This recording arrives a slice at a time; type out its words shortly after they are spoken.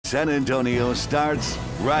San Antonio starts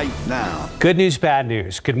right now. Good news, bad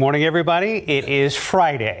news. Good morning, everybody. It is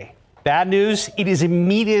Friday. Bad news, it is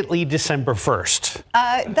immediately December 1st.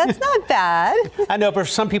 That's not bad. I know, but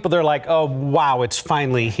for some people, they're like, oh, wow, it's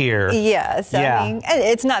finally here. Yes, yeah. I mean, and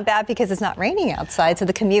it's not bad because it's not raining outside, so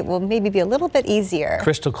the commute will maybe be a little bit easier.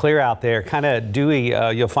 Crystal clear out there, kind of dewy.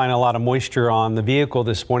 You'll find a lot of moisture on the vehicle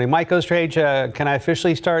this morning. Mike Ostrage, can I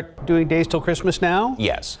officially start doing days till Christmas now?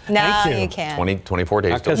 Yes. No, you can't. 24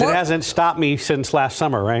 days. Because it hasn't stopped me since last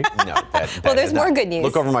summer, right? No. Well, there's more good news.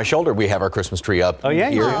 Look over my shoulder. We have our Christmas tree up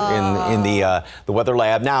here in the weather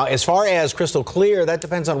lab. Now, as far as crystal clear, that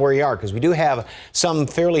depends on where you are, because we do have some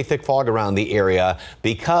fairly thick fog around the area,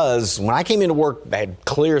 because when I came into work, I had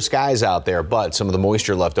clear skies out there, but some of the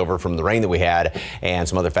moisture left over from the rain that we had and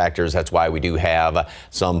some other factors, that's why we do have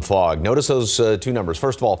some fog. Notice those two numbers.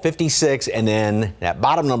 First of all, 56, and then that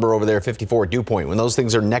bottom number over there, 54 dew point. When those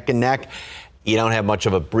things are neck and neck, you don't have much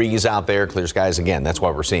of a breeze out there. Clear skies again. That's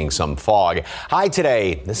why we're seeing some fog. High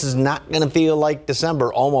today. This is not going to feel like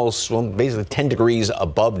December. Almost, well, basically 10 degrees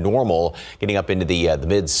above normal, getting up into the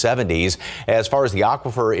mid 70s. As far as the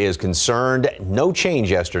aquifer is concerned, no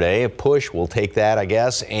change yesterday. A push, we'll take that, I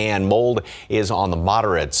guess. And mold is on the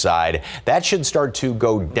moderate side. That should start to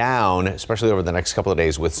go down, especially over the next couple of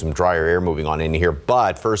days with some drier air moving on in here.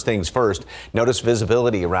 But first things first, notice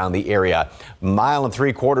visibility around the area.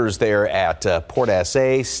 1.75 miles there at Port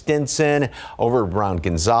SA, Stinson, over around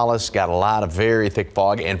Gonzales, got a lot of very thick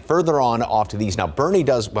fog, and further on off to the east. Now, Bernie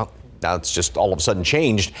does, well, now it's just all of a sudden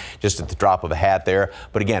changed just at the drop of a hat there.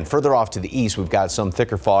 But again, further off to the east, we've got some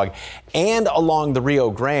thicker fog, and along the Rio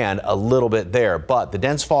Grande, a little bit there. But the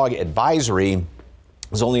dense fog advisory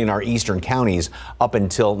is only in our eastern counties up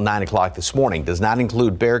until 9 o'clock this morning. Does not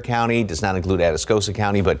include Bexar County, does not include Atascosa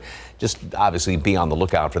County, but just obviously be on the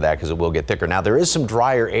lookout for that because it will get thicker. Now, there is some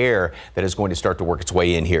drier air that is going to start to work its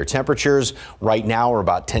way in here. Temperatures right now are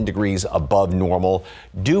about 10 degrees above normal.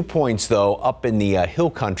 Dew points, though, up in the hill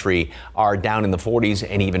country are down in the 40s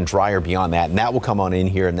and even drier beyond that. And that will come on in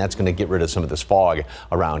here, and that's going to get rid of some of this fog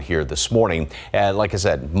around here this morning. Like I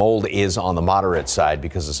said, mold is on the moderate side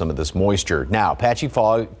because of some of this moisture. Now, patchy fog,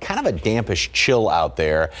 kind of a dampish chill out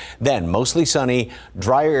there. Then mostly sunny,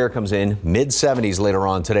 drier air comes in, mid 70s later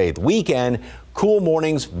on today. The weekend, cool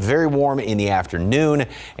mornings, very warm in the afternoon,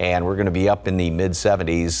 and we're going to be up in the mid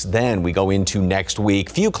 70s. Then we go into next week.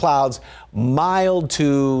 Few clouds, mild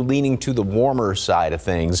to leaning to the warmer side of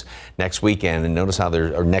things next weekend. And notice how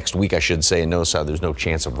or next week, I should say, and notice how there's no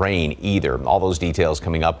chance of rain either. All those details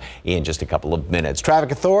coming up in just a couple of minutes.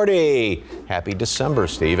 Traffic Authority, happy December,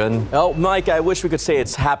 Stephen. Oh, Mike, I wish we could say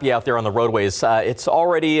it's happy out there on the roadways. It's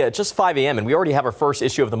already just 5 a.m. and we already have our first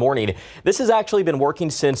issue of the morning. This has actually been working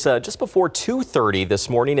since just before 2:30 this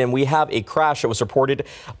morning, and we have a crash that was reported,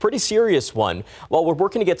 a pretty serious one. While we're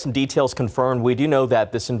working to get some details confirmed, we do know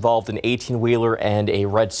that this involved an 18-wheeler and a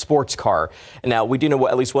red sports car. Now, we do know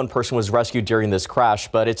at least one person was rescued during this crash,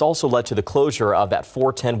 but it's also led to the closure of that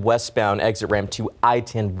 410 westbound exit ramp to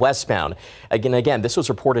I-10 westbound. Again, this was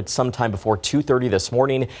reported sometime before 2:30 this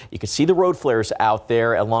morning. You can see the road flares out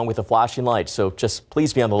there along with the flashing lights, so just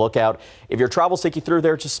please be on the lookout. If your travels take you through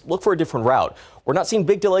there, just look for a different route. We're not seeing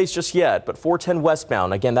big delays just yet, but 410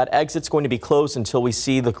 westbound, again, that exit's going to be closed until we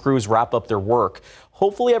see the crews wrap up their work.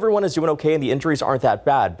 Hopefully everyone is doing okay and the injuries aren't that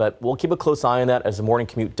bad, but we'll keep a close eye on that as the morning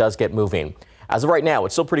commute does get moving. As of right now,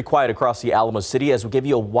 it's still pretty quiet across the Alamo City as we give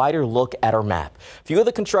you a wider look at our map. A few of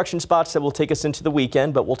the construction spots that will take us into the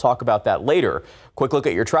weekend, but we'll talk about that later. Quick look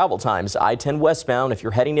at your travel times. I-10 westbound, if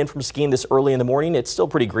you're heading in from skiing this early in the morning, it's still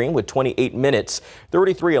pretty green with 28 minutes.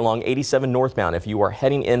 33 along 87 northbound if you are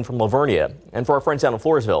heading in from Lavernia. And for our friends down in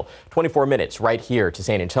Floresville, 24 minutes right here to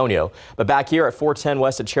San Antonio. But back here at 410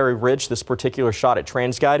 west at Cherry Ridge, this particular shot at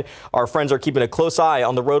TransGuide, our friends are keeping a close eye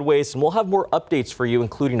on the roadways, and we'll have more updates for you,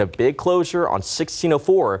 including a big closure on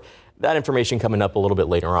 1604. That information coming up a little bit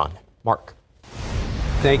later on. Mark.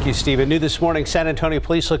 Thank you, Stephen. New this morning, San Antonio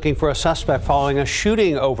police looking for a suspect following a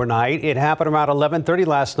shooting overnight. It happened around 11:30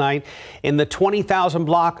 last night in the 20,000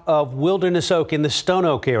 block of Wilderness Oak in the Stone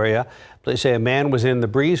Oak area. Police say a man was in the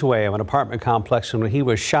breezeway of an apartment complex when he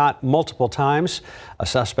was shot multiple times. A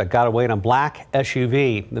suspect got away in a black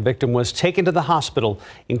SUV. The victim was taken to the hospital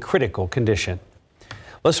in critical condition.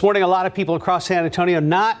 This morning, a lot of people across San Antonio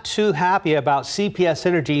not too happy about CPS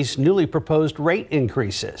Energy's newly proposed rate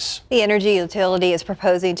increases. The energy utility is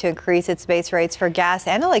proposing to increase its base rates for gas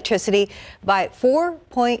and electricity by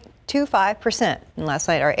 4.25%. And last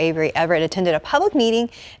night, our Avery Everett attended a public meeting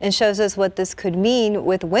and shows us what this could mean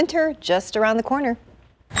with winter just around the corner.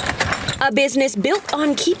 A business built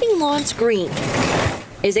on keeping lawns green.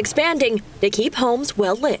 is expanding to keep homes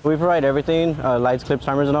well lit. We provide everything, lights, clips,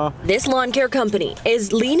 timers, and all. This lawn care company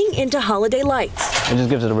is leaning into holiday lights. It just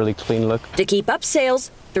gives it a really clean look. To keep up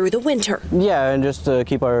sales through the winter. Yeah, and just to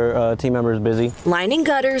keep our team members busy. Lining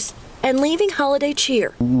gutters and leaving holiday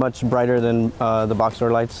cheer. Much brighter than the box store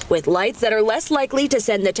lights. With lights that are less likely to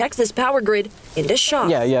send the Texas power grid into shock.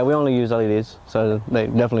 Yeah, we only use LEDs, so they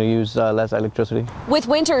definitely use less electricity. With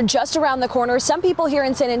winter just around the corner, some people here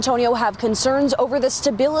in San Antonio have concerns over the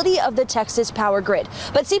stability of the Texas power grid.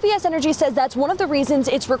 But CPS Energy says that's one of the reasons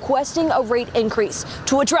it's requesting a rate increase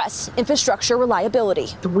to address infrastructure reliability.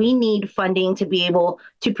 We need funding to be able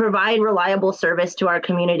to provide reliable service to our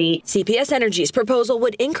community. CPS Energy's proposal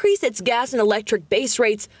would increase its gas and electric base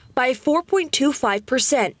rates by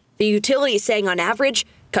 4.25%. The utility is saying on average,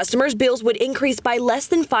 customers' bills would increase by less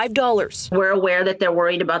than $5. We're aware that they're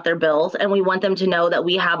worried about their bills, and we want them to know that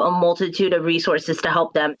we have a multitude of resources to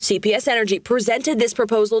help them. CPS Energy presented this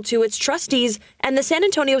proposal to its trustees and the San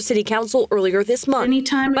Antonio City Council earlier this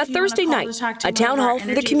month. But Thursday night, a town hall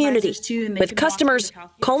for the community, with customers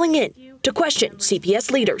calling in to question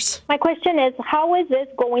CPS leaders. My question is, how is this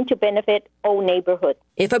going to benefit our neighborhood?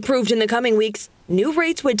 If approved in the coming weeks, new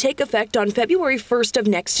rates would take effect on February 1st of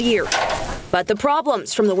next year. But the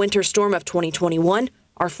problems from the winter storm of 2021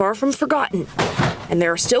 are far from forgotten, and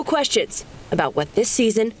there are still questions about what this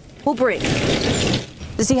season will bring.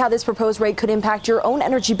 To see how this proposed rate could impact your own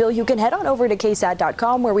energy bill, you can head on over to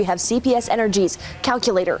KSAT.com, where we have CPS Energy's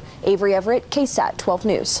calculator. Avery Everett, KSAT 12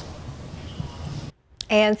 News.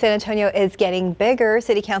 And San Antonio is getting bigger.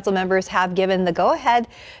 City council members have given the go-ahead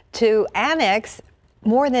to annex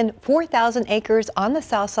more than 4,000 acres on the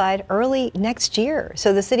south side early next year.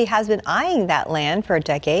 So the city has been eyeing that land for a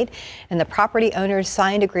decade, and the property owners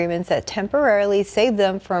signed agreements that temporarily saved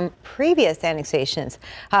them from previous annexations.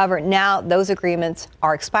 However, now those agreements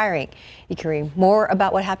are expiring. You can read more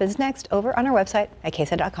about what happens next over on our website at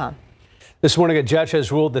KSAT.com. This morning, a judge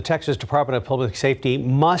has ruled the Texas Department of Public Safety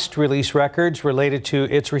must release records related to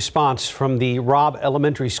its response from the Robb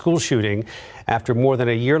Elementary School shooting. After more than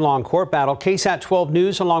a year-long court battle, KSAT 12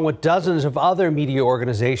 News, along with dozens of other media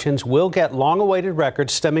organizations, will get long-awaited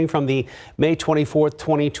records stemming from the May 24,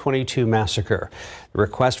 2022 massacre. The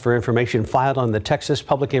request for information filed on the Texas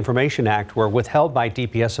Public Information Act were withheld by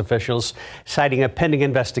DPS officials, citing a pending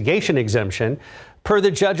investigation exemption. Per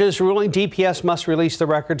the judge's ruling, DPS must release the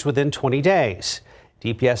records within 20 days.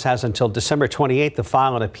 DPS has until December 28th to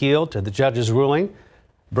file an appeal to the judge's ruling.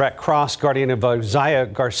 Brett Cross, guardian of Isaiah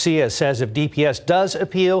Garcia, says if DPS does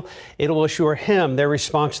appeal, it will assure him their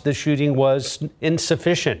response to the shooting was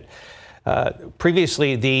insufficient.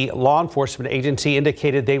 Previously, the law enforcement agency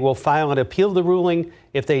indicated they will file an appeal to the ruling.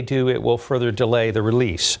 If they do, it will further delay the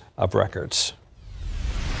release of records.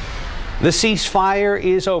 The ceasefire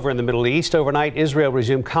is over in the Middle East. Overnight, Israel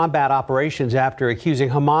resumed combat operations after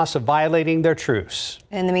accusing Hamas of violating their truce.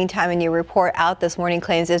 In the meantime, a new report out this morning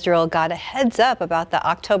claims Israel got a heads up about the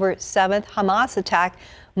October 7th Hamas attack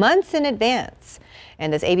months in advance.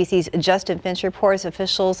 And as ABC's Justin Finch reports,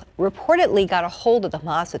 officials reportedly got a hold of the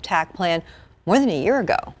Hamas attack plan more than a year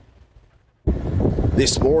ago.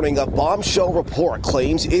 This morning, a bombshell report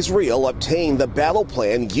claims Israel obtained the battle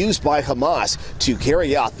plan used by Hamas to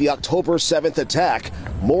carry out the October 7th attack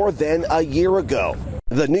more than a year ago.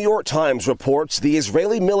 The New York Times reports the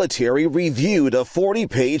Israeli military reviewed a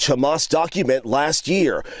 40-page Hamas document last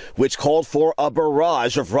year, which called for a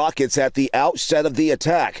barrage of rockets at the outset of the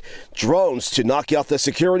attack, drones to knock out the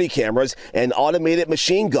security cameras, and automated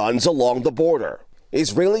machine guns along the border.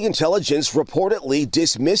 Israeli intelligence reportedly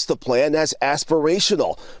dismissed the plan as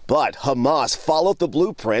aspirational, but Hamas followed the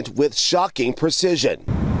blueprint with shocking precision.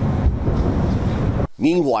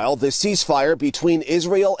 Meanwhile, the ceasefire between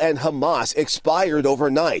Israel and Hamas expired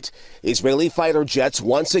overnight. Israeli fighter jets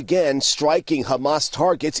once again striking Hamas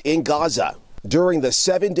targets in Gaza. During the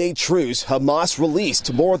 7-day truce, Hamas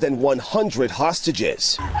released more than 100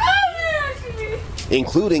 hostages,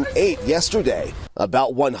 including 8 yesterday.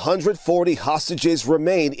 About 140 hostages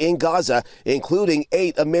remain in Gaza, including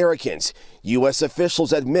 8 Americans. U.S.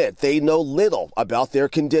 officials admit they know little about their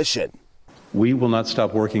condition. We will not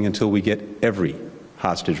stop working until we get every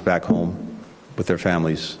hostage back home with their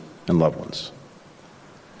families and loved ones.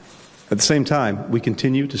 At the same time, we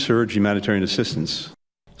continue to surge humanitarian assistance.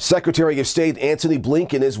 Secretary of State Antony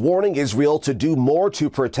Blinken is warning Israel to do more to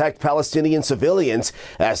protect Palestinian civilians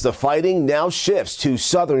as the fighting now shifts to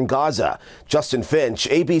southern Gaza. Justin Finch,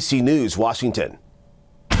 ABC News, Washington.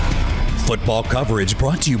 Football coverage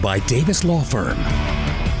brought to you by Davis Law Firm.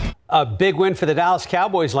 A big win for the Dallas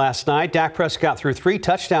Cowboys last night. Dak Prescott threw 3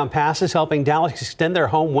 touchdown passes, helping Dallas extend their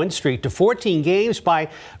home win streak to 14 games by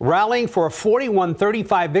rallying for a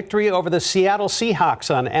 41-35 victory over the Seattle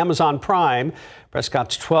Seahawks on Amazon Prime.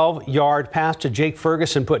 Prescott's 12-yard pass to Jake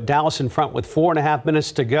Ferguson put Dallas in front with 4.5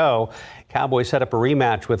 minutes to go. Cowboys set up a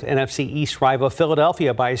rematch with NFC East rival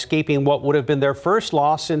Philadelphia by escaping what would have been their first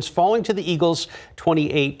loss since falling to the Eagles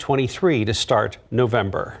 28-23 to start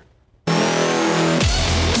November.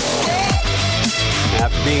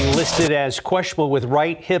 After being listed as questionable with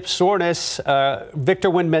right hip soreness, Victor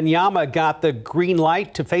Wembanyama got the green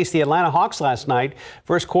light to face the Atlanta Hawks last night.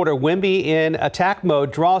 First quarter, Wemby in attack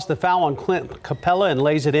mode draws the foul on Clint Capella and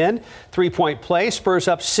lays it in. 3-point play, Spurs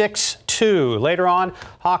up 6-2. Later on,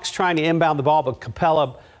 Hawks trying to inbound the ball, but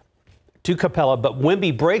Capella, but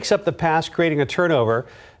Wemby breaks up the pass, creating a turnover.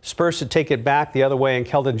 Spurs to take it back the other way, and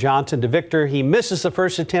Keldon Johnson to Victor. He misses the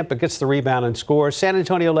first attempt, but gets the rebound and scores. San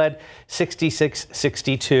Antonio led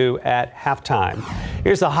 66-62 at halftime.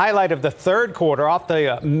 Here's the highlight of the third quarter. Off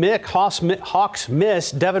the Hawks miss,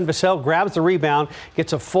 Devin Vassell grabs the rebound,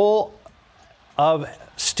 gets a full of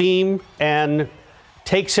steam, and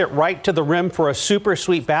takes it right to the rim for a super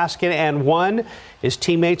sweet basket and one. His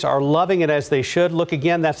teammates are loving it, as they should. Look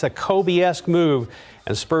again, that's a Kobe-esque move.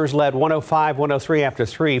 And Spurs led 105-103 after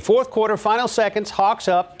 3. Fourth quarter, final seconds, Hawks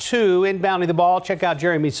up 2, inbounding the ball. Check out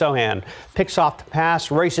Jeremy Sohan. Picks off the pass,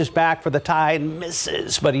 races back for the tie, and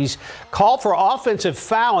misses. But he's called for offensive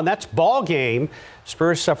foul, and that's ball game.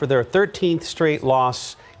 Spurs suffer their 13th straight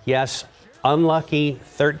loss. Yes, unlucky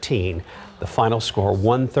 13. The final score,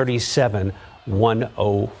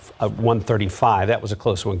 137-135. That was a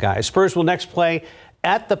close one, guys. Spurs will next play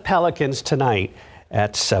at the Pelicans tonight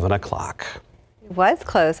at 7 o'clock. Was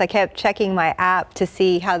close. I kept checking my app to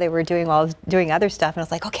see how they were doing while I was doing other stuff, and I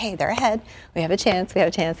was like, okay, they're ahead. We have a chance.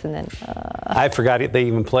 And then I forgot they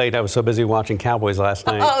even played. I was so busy watching Cowboys last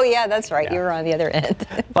night. Oh yeah, that's right. Yeah. You were on the other end.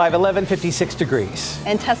 5:11, 56 degrees.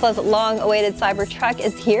 And Tesla's long-awaited Cybertruck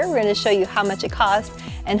is here. We're going to show you how much it costs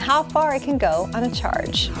and how far it can go on a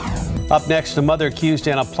charge. Up next, a mother accused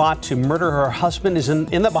in a plot to murder her husband is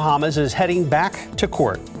in the Bahamas is heading back to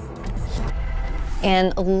court.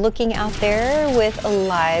 And looking out there with a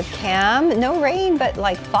live cam, no rain, but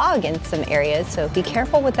like fog in some areas. So be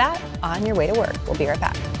careful with that on your way to work. We'll be right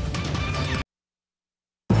back.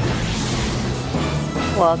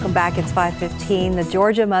 Welcome back. It's 5:15. The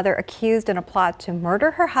Georgia mother accused in a plot to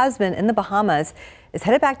murder her husband in the Bahamas is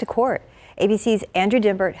headed back to court. ABC's Andrew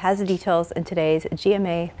Dimbert has the details in today's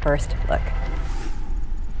GMA First Look.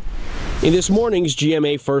 In this morning's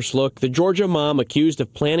GMA First Look, the Georgia mom accused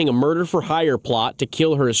of planning a murder-for-hire plot to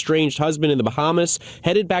kill her estranged husband in the Bahamas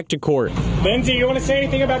headed back to court. Lindsay, you want to say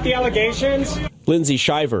anything about the allegations? Lindsay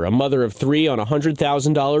Shiver, a mother of 3 on a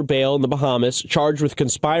 $100,000 bail in the Bahamas, charged with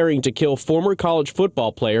conspiring to kill former college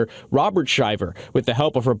football player Robert Shiver with the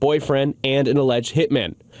help of her boyfriend and an alleged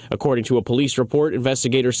hitman. According to a police report,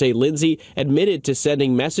 investigators say Lindsay admitted to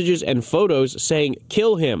sending messages and photos saying,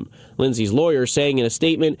 "Kill him." Lindsay's lawyer saying in a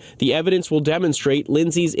statement, the evidence will demonstrate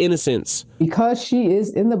Lindsay's innocence. Because she is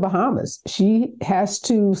in the Bahamas, she has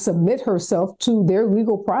to submit herself to their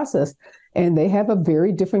legal process. And they have a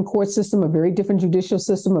very different court system, a very different judicial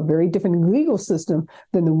system, a very different legal system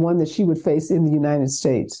than the one that she would face in the United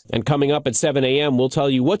States. And coming up at 7 a.m., we'll tell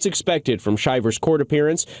you what's expected from Shiver's court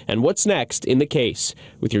appearance and what's next in the case.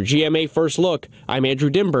 With your GMA First Look, I'm Andrew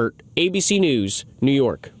Dimbert, ABC News, New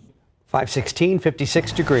York. 5:16,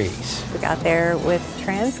 56 degrees. We got there with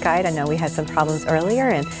TransGuide. I know we had some problems earlier,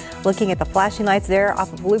 and looking at the flashing lights there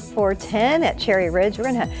off of Loop 410 at Cherry Ridge,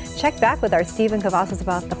 we're going to check back with our Stephen Cavazos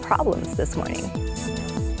about the problems this morning.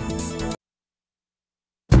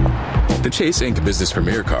 The Chase Ink Business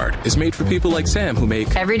Premier Card is made for people like Sam who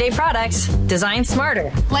make everyday products designed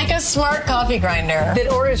smarter. Like a smart coffee grinder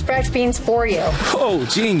that orders fresh beans for you. Oh,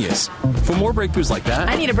 genius. For more breakthroughs like that,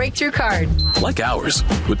 I need a breakthrough card. Like ours,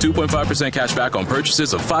 with 2.5% cash back on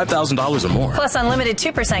purchases of $5,000 or more. Plus unlimited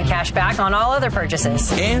 2% cash back on all other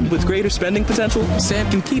purchases. And with greater spending potential,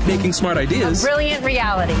 Sam can keep making smart ideas a brilliant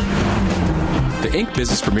reality. The Ink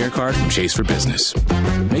Business Premier Card from Chase for Business.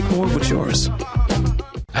 Make more of what's yours.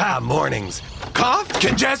 Mornings. Cough?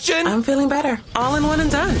 Congestion? I'm feeling better. All in one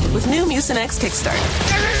and done with new Mucinex Kickstart.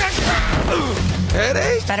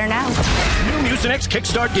 Headache? Better now. New Mucinex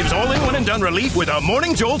Kickstart gives all in one and done relief with a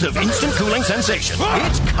morning jolt of instant cooling sensation.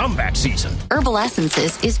 It's comeback season. Herbal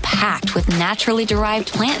Essences is packed with naturally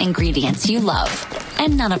derived plant ingredients you love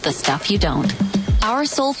and none of the stuff you don't. Our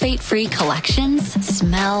sulfate-free collections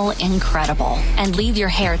smell incredible and leave your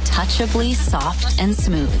hair touchably soft and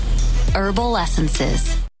smooth. Herbal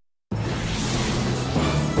Essences.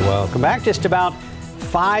 Welcome back. Just about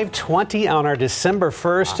 5:20 on our December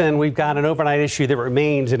 1st, and we've got an overnight issue that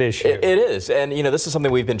remains an issue. It is, and this is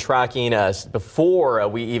something we've been tracking before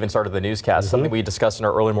we even started the newscast. Something we discussed in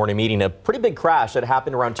our early morning meeting. A pretty big crash that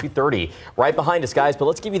happened around 2:30 right behind us, guys. But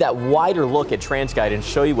let's give you that wider look at TransGuide and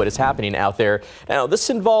show you what is happening out there. Now, this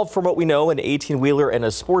involved, from what we know, an 18-wheeler and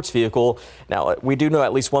a sports vehicle. Now, we do know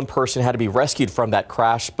at least one person had to be rescued from that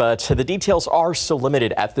crash, but the details are still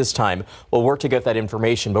limited at this time. We'll work to get that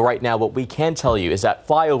information, but right now what we can tell you is that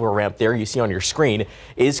flyover ramp there you see on your screen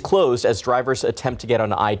is closed as drivers attempt to get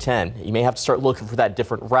on I-10. You may have to start looking for that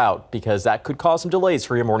different route because that could cause some delays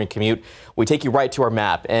for your morning commute. We take you right to our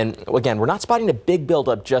map, and again, we're not spotting a big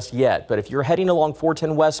buildup just yet, but if you're heading along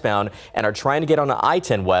 410 westbound and are trying to get on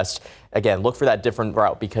I-10 west, again, look for that different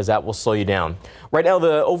route because that will slow you down. Right now,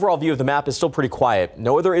 the overall view of the map is still pretty quiet.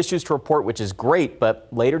 No other issues to report, which is great, but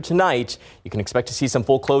later tonight, you can expect to see some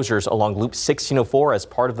full closures along Loop 1604 as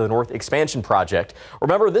part of the North Expansion Project.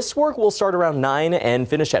 Remember, this work will start around 9 and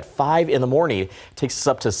finish at 5 in the morning. It takes us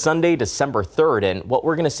up to Sunday, December 3rd, and what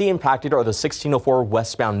we're going to see impacted are the 1604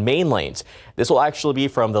 westbound main lanes. This will actually be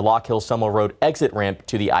from the Lock Hill Summer Road exit ramp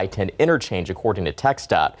to the I-10 interchange, according to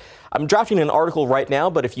TxDOT. I'm drafting an article right now,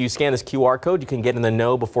 but if you scan this QR code, you can get in the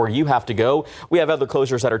know before you have to go. We have other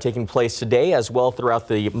closures that are taking place today as well throughout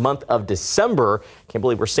the month of December. Can't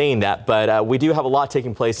believe we're saying that, but we do have a lot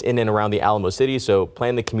taking place in and around the Alamo City, so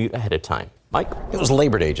plan the commute ahead of time. Mike? It was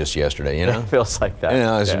Labor Day just yesterday, you know? It feels like that.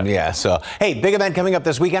 Yeah, so, hey, big event coming up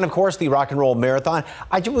this weekend, of course, the Rock and Roll Marathon.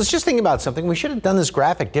 I was just thinking about something. We should have done this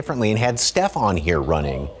graphic differently and had Steph on here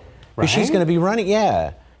running. Right? She's going to be running,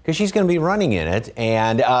 because she's going to be running in it.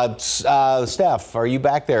 And Steph, are you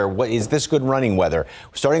back there? What is this good running weather?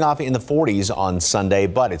 We're starting off in the 40s on Sunday,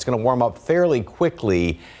 but it's going to warm up fairly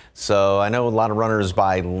quickly. So I know a lot of runners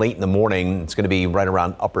by late in the morning, it's going to be right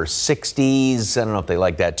around upper 60s. I don't know if they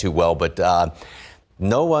like that too well, but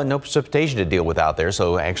no precipitation to deal with out there.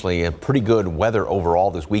 So actually a pretty good weather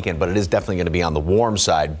overall this weekend, but it is definitely going to be on the warm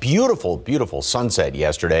side. Beautiful, beautiful sunset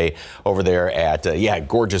yesterday over there at,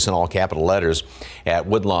 gorgeous in all capital letters at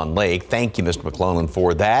Woodlawn Lake. Thank you, Mr. McClellan,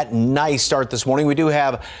 for that. Nice start this morning. We do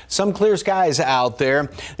have some clear skies out there.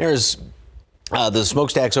 There's the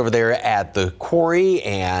smokestacks over there at the quarry,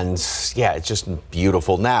 and it's just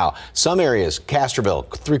beautiful. Now, some areas, Castroville,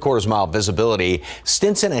 3/4 mile visibility.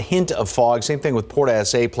 Stinson, a hint of fog. Same thing with Port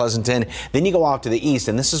SA, Pleasanton. Then you go off to the east,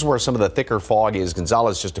 and this is where some of the thicker fog is.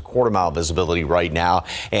 Gonzales, just a 1/4 mile visibility right now,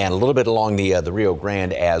 and a little bit along the Rio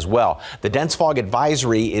Grande as well. The dense fog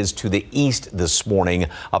advisory is to the east this morning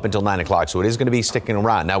up until 9 o'clock, so it is going to be sticking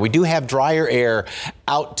around. Now, we do have drier air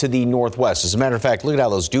out to the northwest. As a matter of fact, look at how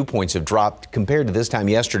those dew points have dropped compared to this time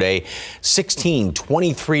yesterday. 16,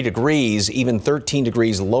 23 degrees, even 13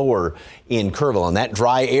 degrees lower in Kerrville, and that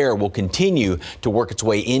dry air will continue to work its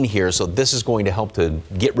way in here, so this is going to help to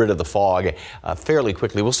get rid of the fog fairly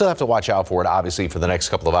quickly. We'll still have to watch out for it, obviously, for the next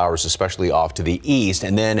couple of hours, especially off to the east,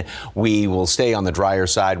 and then we will stay on the drier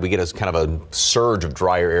side. We get a kind of a surge of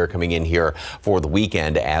drier air coming in here for the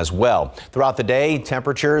weekend as well. Throughout the day,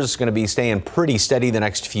 temperatures going to be staying pretty steady the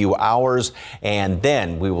next few hours, and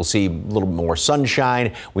then we will see a little more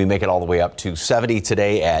sunshine. We make it all the way up to 70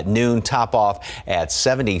 today at noon, top off at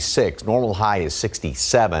 76. Normal high is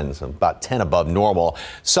 67, so about 10 above normal.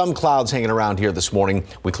 Some clouds hanging around here this morning.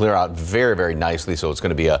 We clear out very, very nicely, so it's going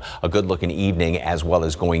to be a good looking evening as well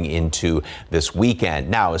as going into this weekend.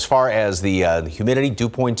 Now, as far as the humidity, dew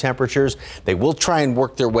point temperatures, they will try and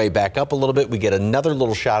work their way back up a little bit. We get another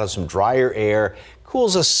little shot of some drier air.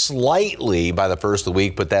 Cools us slightly by the first of the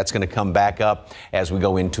week, but that's going to come back up as we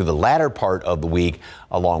go into the latter part of the week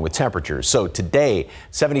along with temperatures. So today,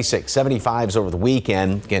 76, 75s over the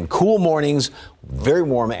weekend. Again, cool mornings, very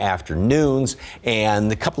warm afternoons, and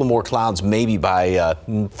a couple of more clouds maybe by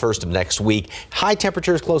first of next week. High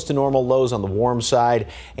temperatures close to normal, lows on the warm side.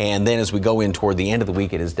 And then as we go in toward the end of the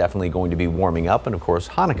week, it is definitely going to be warming up. And of course,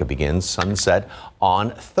 Hanukkah begins sunset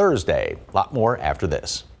on Thursday. A lot more after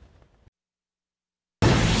this.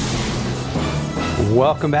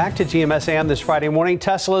 Welcome back to GMS AM this Friday morning.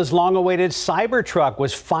 Tesla's long-awaited Cybertruck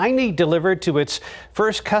was finally delivered to its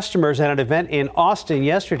first customers at an event in Austin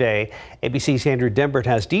yesterday. ABC's Andrew Dembert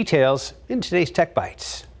has details in today's Tech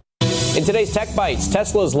Bites. In today's Tech Bites,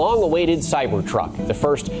 Tesla's long-awaited Cybertruck. The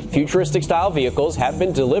first futuristic-style vehicles have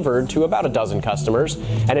been delivered to about a dozen customers,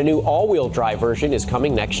 and a new all-wheel drive version is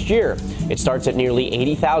coming next year. It starts at nearly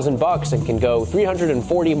 $80,000 and can go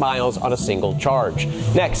 340 miles on a single charge.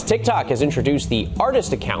 Next, TikTok has introduced the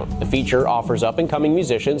Artist Account. The feature offers up-and-coming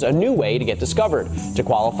musicians a new way to get discovered. To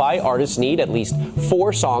qualify, artists need at least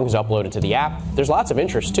 4 songs uploaded to the app. There's lots of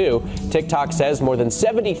interest, too. TikTok says more than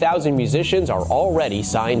 70,000 musicians are already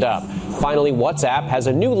signed up. Finally, WhatsApp has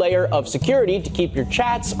a new layer of security to keep your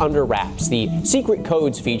chats under wraps. The secret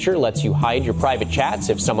codes feature lets you hide your private chats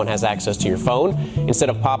if someone has access to your phone. Instead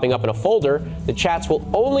of popping up in a folder, the chats will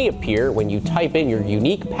only appear when you type in your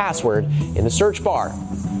unique password in the search bar.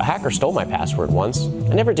 A hacker stole my password once.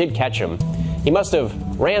 I never did catch him. He must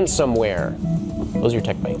have ran somewhere. Those are your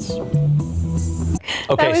tech bites.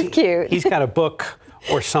 Okay, that was cute. He's got a book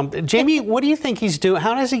or something. Jamie, what do you think he's doing?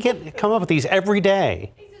 How does he come up with these every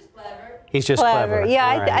day? He's just clever.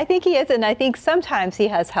 Yeah, right. I think he is, and I think sometimes he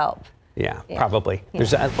has help. Yeah, probably.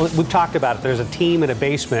 Yeah. We've talked about it. There's a team in a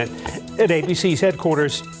basement at ABC's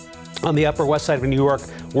headquarters on the Upper West Side of New York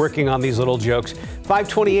working on these little jokes.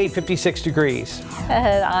 528, 56 degrees.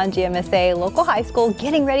 Ahead on GMSA, local high school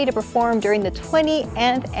getting ready to perform during the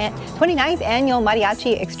 29th annual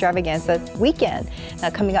Mariachi Extravaganza weekend.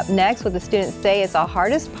 Now, coming up next, what the students say is the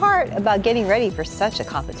hardest part about getting ready for such a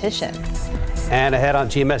competition. And ahead on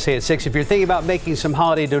GMSA at 6, if you're thinking about making some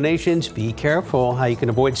holiday donations, be careful how you can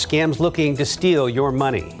avoid scams looking to steal your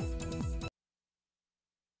money.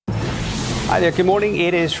 Hi there, good morning.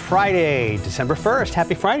 It is Friday, December 1st.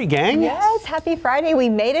 Happy Friday, gang. Yes, happy Friday. We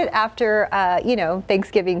made it after,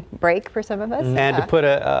 Thanksgiving break for some of us. And to put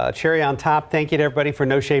a cherry on top, thank you to everybody for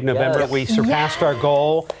No Shave November. Yes. We surpassed our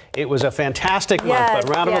goal. It was a fantastic month, but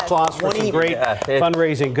round of applause for some great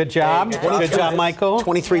fundraising. Good job. Good job, Michael.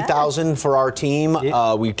 23,000 for our team.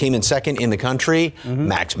 We came in second in the country.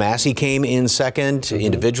 Max Massey came in second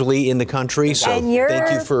individually in the country. So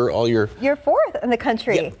thank you for all your... You're fourth in the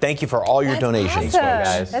country. Yeah, thank you for all your donations, awesome.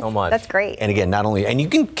 guys. So much. That's great. And again, not only, and you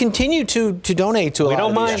can continue to donate to a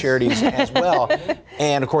lot of these charities as well.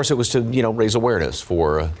 And of course, it was to raise awareness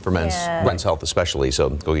for men's health, especially. So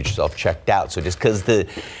go get yourself checked out. So just because the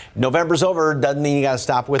November's over doesn't mean you got to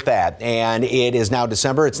stop with that. And it is now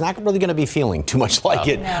December. It's not really going to be feeling too much like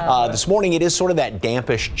it. No. This morning, it is sort of that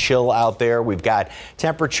dampish chill out there. We've got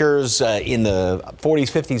temperatures in the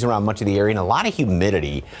 40s, 50s around much of the area, and a lot of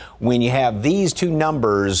humidity. When you have these two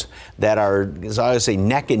numbers that are, as I always say,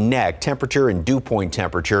 neck and neck, temperature and dew point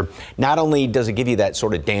temperature, not only does it give you that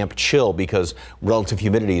sort of damp chill because relative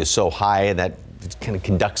humidity is so high and that kind of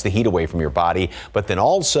conducts the heat away from your body, but then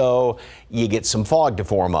also you get some fog to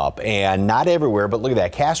form up, and not everywhere, but look at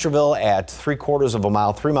that. Castroville at 3/4 of a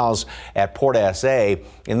mile, 3 miles at Port SA.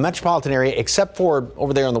 In the metropolitan area, except for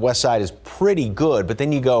over there on the west side, is pretty good, but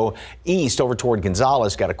then you go east over toward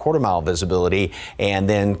Gonzales, got a 1/4 mile visibility, and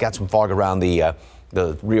then got some fog around the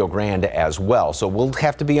Rio Grande as well. So we'll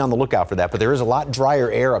have to be on the lookout for that. But there is a lot drier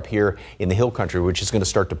air up here in the hill country, which is going to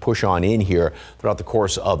start to push on in here throughout the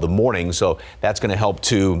course of the morning. So that's going to help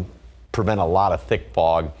to prevent a lot of thick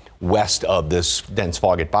fog west of this dense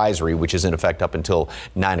fog advisory, which is in effect up until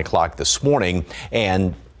 9 o'clock this morning.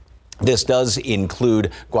 And this does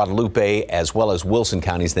include Guadalupe as well as Wilson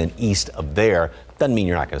counties, then east of there. Doesn't mean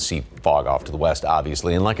you're not going to see fog off to the west,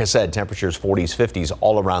 obviously. And like I said, temperatures 40s, 50s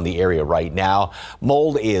all around the area right now.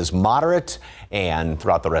 Mold is moderate. And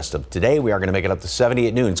throughout the rest of today, we are going to make it up to 70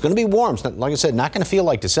 at noon. It's going to be warm. It's not, like I said, not going to feel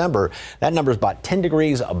like December. That number is about 10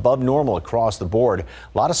 degrees above normal across the board.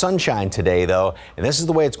 A lot of sunshine today, though. And this is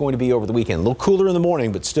the way it's going to be over the weekend. A little cooler in the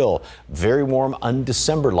morning, but still very warm,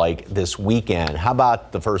 un-December-like this weekend. How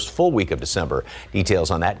about the first full week of December? Details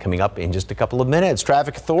on that coming up in just a couple of minutes.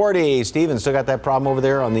 Traffic Authority. Steven, still got that problem over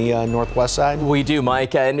there on the northwest side? We do,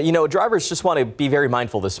 Mike. And, drivers just want to be very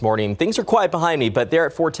mindful this morning. Things are quiet behind me, but they're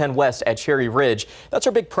at 410 West at Cherry Ridge. That's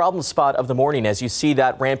our big problem spot of the morning. As you see,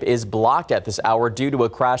 that ramp is blocked at this hour due to a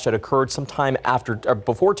crash that occurred sometime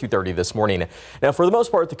before 2:30 this morning. Now, for the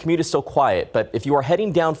most part, the commute is still quiet, but if you are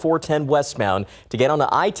heading down 410 westbound to get on the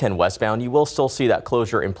I-10 westbound, you will still see that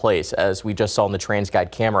closure in place, as we just saw in the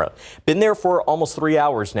TransGuide camera. Been there for almost 3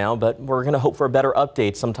 hours now, but we're going to hope for a better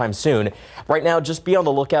update sometime soon. Right now, just be on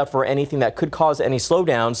the lookout for anything that could cause any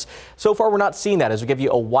slowdowns. So far, we're not seeing that as we give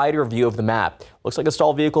you a wider view of the map. Looks like a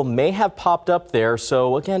stalled vehicle may have popped up there.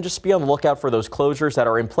 So again, just be on the lookout for those closures that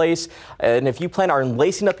are in place. And if you plan on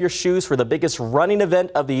lacing up your shoes for the biggest running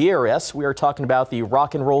event of the year, yes, we are talking about the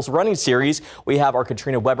Rock and Rolls running series. We have our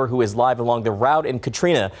Katrina Weber, who is live along the route. And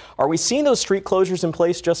Katrina, are we seeing those street closures in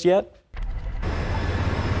place just yet?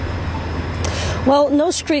 Well, no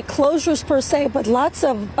street closures per se, but lots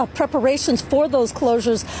of preparations for those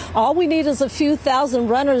closures. All we need is a few thousand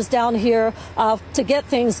runners down here to get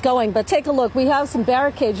things going. But take a look. We have some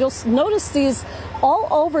barricades. You'll notice these all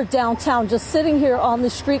over downtown, just sitting here on the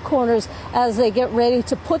street corners as they get ready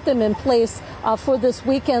to put them in place for this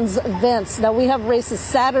weekend's events. Now, we have races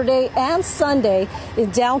Saturday and Sunday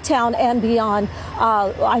in downtown and beyond.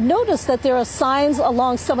 I noticed that there are signs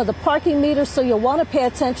along some of the parking meters, so you'll want to pay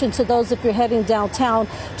attention to those if you're heading downtown,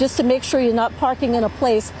 just to make sure you're not parking in a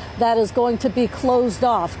place that is going to be closed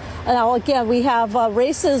off. Now, again, we have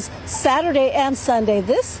races Saturday and Sunday.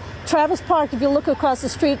 This Travis Park, if you look across the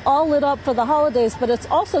street, all lit up for the holidays, but it's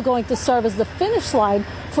also going to serve as the finish line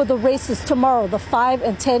for the races tomorrow, the 5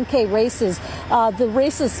 and 10K races. The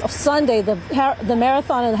races of Sunday, the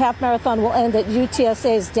marathon and the half marathon will end at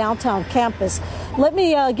UTSA's downtown campus. Let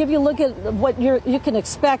me give you a look at what you can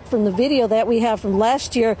expect from the video that we have from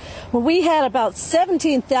last year, when we had about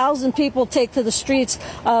 17,000 people take to the streets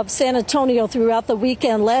of San Antonio throughout the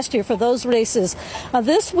weekend last year for those races.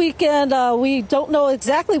 This weekend, we don't know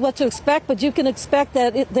exactly what to expect, but you can expect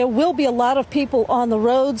that there will be a lot of people on the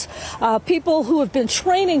roads, people who have been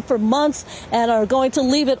training for months and are going to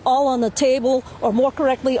leave it all on the table, or more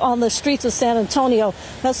correctly, on the streets of San Antonio.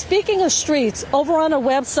 Now, speaking of streets, over on our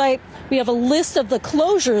website, we have a list of the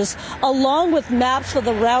closures along with maps for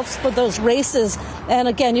the routes for those races. And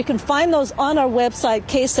again, you can find those on our website,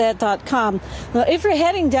 KSAT.com. Now, if you're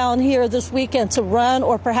heading down here this weekend to run,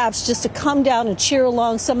 or perhaps just to come down and cheer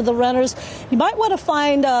along some of the runners, you might want to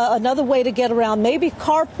find another way to get around, maybe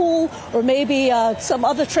carpool, or maybe some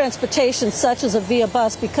other transportation such as a via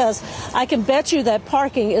bus, because I can bet you that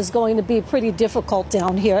parking is going to be pretty difficult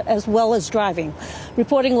down here, as well as driving.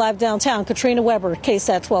 Reporting live downtown, Katrina Weber,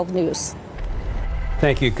 KSAT 12 News.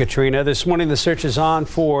 Thank you, Katrina. This morning, the search is on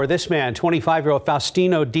for this man, 25-year-old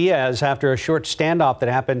Faustino Diaz, after a short standoff that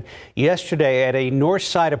happened yesterday at a north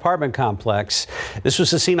side apartment complex. This was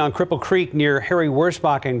the scene on Cripple Creek near Harry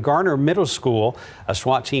Wurzbach and Garner Middle School. A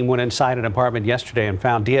SWAT team went inside an apartment yesterday and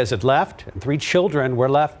found Diaz had left, and 3 children were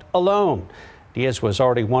left alone. Diaz was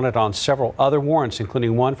already wanted on several other warrants,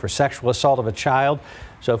 including one for sexual assault of a child.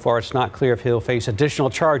 So far, it's not clear if he'll face additional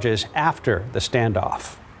charges after the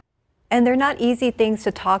standoff. And they're not easy things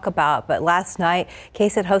to talk about, but last night,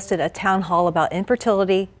 KSAT hosted a town hall about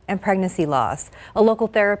infertility and pregnancy loss. A local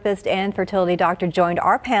therapist and fertility doctor joined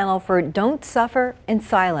our panel for Don't Suffer in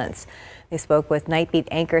Silence. They spoke with Nightbeat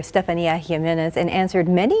anchor Stefania Jimenez and answered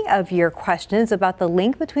many of your questions about the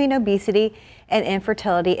link between obesity and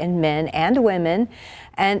infertility in men and women,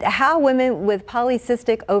 and how women with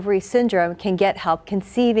polycystic ovary syndrome can get help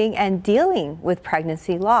conceiving and dealing with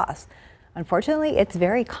pregnancy loss. Unfortunately, it's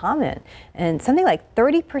very common, and something like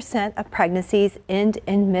 30% of pregnancies end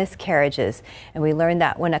in miscarriages. And we learned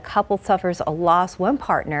that when a couple suffers a loss, one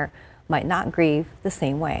partner might not grieve the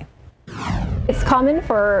same way. It's common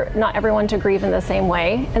for not everyone to grieve in the same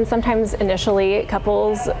way, and sometimes initially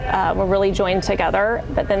couples will really join together,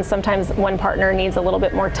 but then sometimes one partner needs a little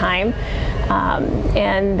bit more time,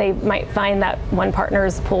 and they might find that one partner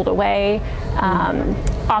is pulled away.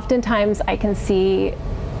 Oftentimes I can see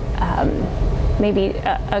maybe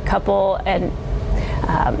a couple and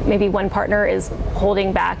maybe one partner is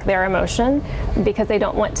holding back their emotion because they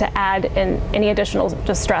don't want to add in any additional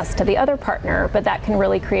distress to the other partner, but that can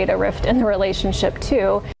really create a rift in the relationship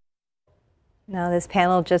too. Now, this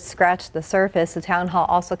panel just scratched the surface. The town hall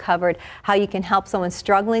also covered how you can help someone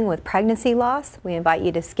struggling with pregnancy loss. We invite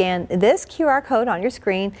you to scan this QR code on your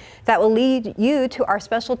screen that will lead you to our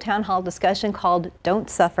special town hall discussion called Don't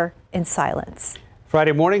Suffer in Silence.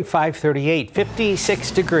 Friday morning, 5:38,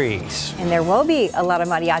 56 degrees. And there will be a lot of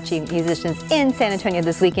mariachi musicians in San Antonio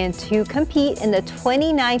this weekend to compete in the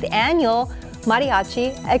 29th annual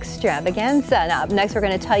Mariachi Extravaganza. Now, up next, we're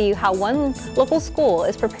going to tell you how one local school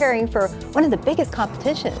is preparing for one of the biggest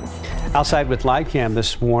competitions. Outside with live cam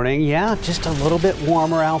this morning, yeah, just a little bit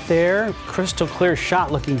warmer out there. Crystal clear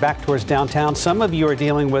shot looking back towards downtown. Some of you are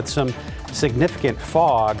dealing with some significant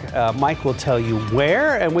fog. Mike will tell you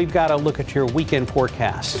where, and we've got a look at your weekend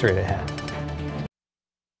forecast straight ahead.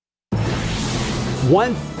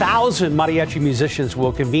 1,000 mariachi musicians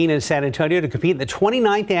will convene in San Antonio to compete in the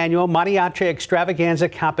 29th annual Mariachi Extravaganza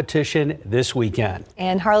competition this weekend.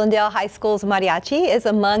 And Harlandale High School's mariachi is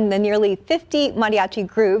among the nearly 50 mariachi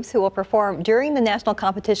groups who will perform during the national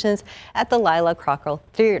competitions at the Lila Crocker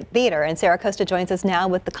Theater. And Sarah Costa joins us now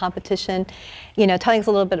with the competition, telling us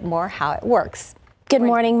a little bit more how it works. Good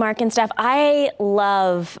morning, Mark and Steph. I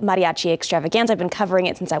love Mariachi Extravaganza. I've been covering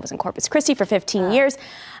it since I was in Corpus Christi for 15 years.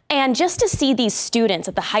 And just to see these students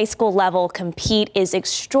at the high school level compete is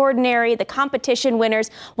extraordinary. The competition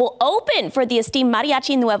winners will open for the esteemed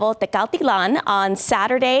Mariachi Nuevo Tecaltilan on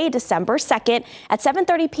Saturday, December 2nd at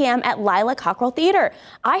 7:30 p.m. at Lila Cockrell Theater.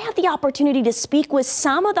 I had the opportunity to speak with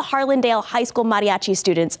some of the Harlandale High School mariachi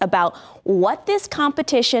students about what this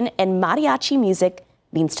competition and mariachi music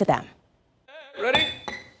means to them. Ready?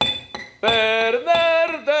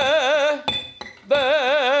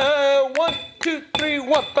 One, two, three,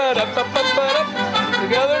 one.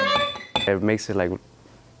 Together. It makes it like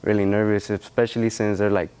really nervous, especially since there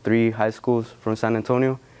are like 3 high schools from San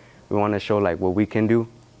Antonio. We want to show like what we can do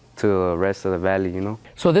to the rest of the valley, you know.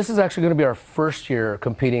 So this is actually going to be our first year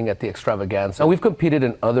competing at the Extravaganza. We've competed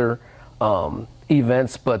in other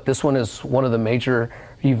events, but this one is one of the major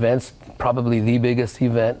events, probably the biggest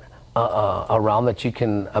event around that you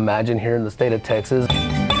can imagine here in the state of Texas.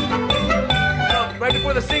 Right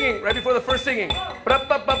before the singing, right before the first singing.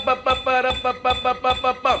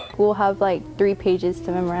 We'll have like 3 pages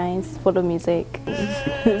to memorize for the music.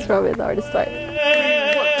 It's probably the hardest part.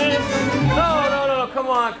 No, come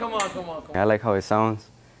on. I like how it sounds.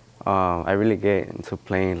 I really get into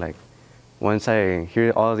playing. Like once I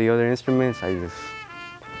hear all the other instruments, I just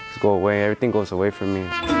go away. Everything goes away from me.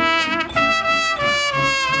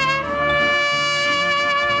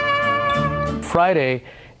 Friday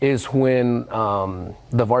is when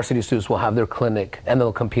the varsity students will have their clinic, and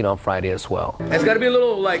they'll compete on Friday as well. It's got to be a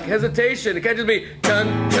little like hesitation. It can't just be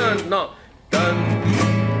dun, dun, no, dun.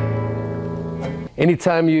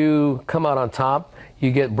 Anytime you come out on top, you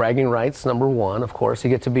get bragging rights, number 1, of course. You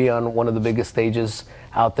get to be on one of the biggest stages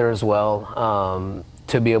out there as well,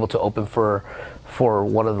 to be able to open for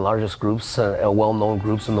one of the largest groups, well-known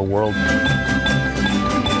groups in the world.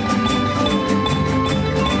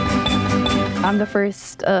 I'm the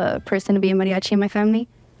first person to be a mariachi in my family,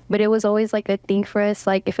 but it was always like a thing for us,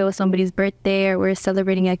 like if it was somebody's birthday or we're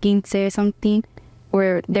celebrating a quince or something,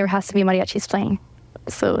 where there has to be mariachis playing.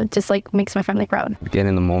 So it just like makes my family proud. Get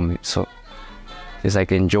in the moment, so just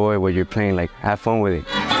like enjoy what you're playing, like have fun with it.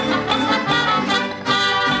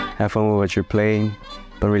 Have fun with what you're playing,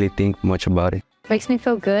 don't really think much about it. Makes me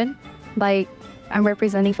feel good, like I'm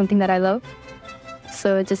representing something that I love,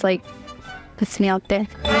 so it just like puts me out there.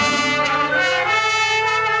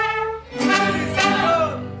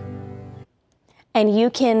 And you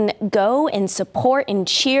can go and support and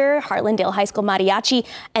cheer Harlandale High School Mariachi.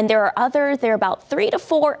 And there are about 3 to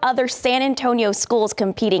 4 other San Antonio schools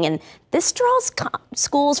competing. And this draws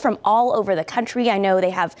schools from all over the country. I know they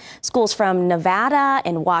have schools from Nevada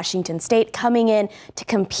and Washington State coming in to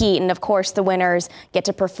compete. And of course, the winners get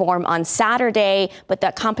to perform on Saturday. But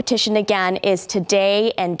the competition again is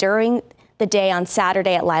today and during the day on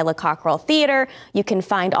Saturday at Lila Cockrell Theater. You can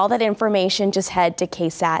find all that information. Just head to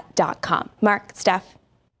KSAT.com. Mark, Steph.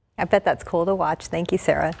 I bet that's cool to watch. Thank you,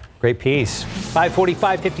 Sarah. Great piece.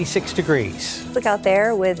 545, 56 degrees. Look out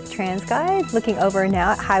there with TransGuide, looking over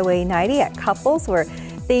now at Highway 90 at Couples, where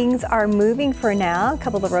things are moving for now. A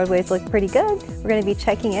couple of the roadways look pretty good. We're going to be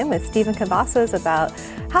checking in with Stephen Cavazos about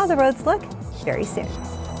how the roads look very soon.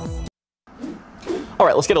 All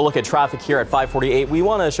right, let's get a look at traffic here at 548. We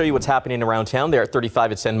want to show you what's happening around town there at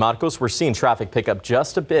 35 at San Marcos. We're seeing traffic pick up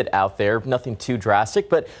just a bit out there. Nothing too drastic,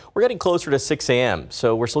 but we're getting closer to 6 a.m.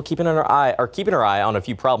 So we're still keeping our eye on a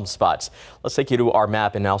few problem spots. Let's take you to our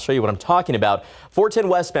map and I'll show you what I'm talking about. 410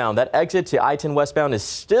 westbound, that exit to I-10 westbound is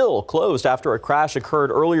still closed after a crash occurred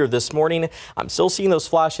earlier this morning. I'm still seeing those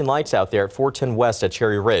flashing lights out there at 410 west at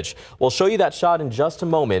Cherry Ridge. We'll show you that shot in just a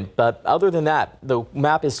moment, but other than that, the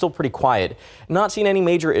map is still pretty quiet. Not seeing any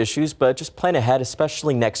major issues, but just plan ahead,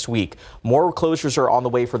 especially next week. More closures are on the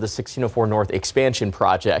way for the 1604 North expansion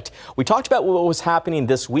project. We talked about what was happening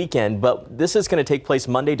this weekend, but this is going to take place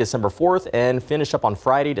Monday, December 4th and finish up on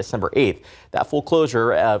Friday, December 8th. That full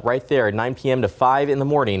closure right there at 9 p.m. to 5 in the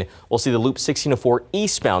morning. We'll see the Loop 1604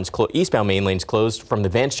 eastbound main lanes closed from the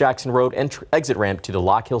Vance Jackson Road exit ramp to the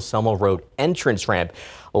Lock Hill Selma Road entrance ramp.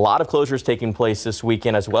 A lot of closures taking place this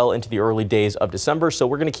weekend as well into the early days of December, so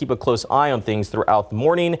we're going to keep a close eye on things throughout the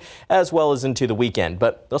morning as well as into the weekend.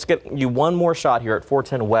 But let's get you one more shot here at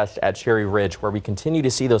 410 West at Cherry Ridge, where we continue to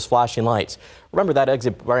see those flashing lights. Remember, that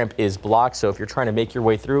exit ramp is blocked, so if you're trying to make your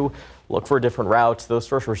way through, look for a different route. Those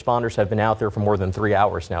first responders have been out there for more than 3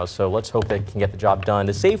 hours now, so let's hope they can get the job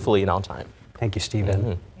done safely and on time. Thank you,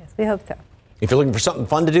 Stephen. Yes, we hope so. If you're looking for something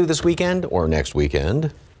fun to do this weekend or next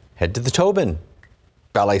weekend, head to the Tobin.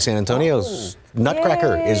 Ballet San Antonio's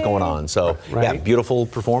Nutcracker is going on. So, yeah, beautiful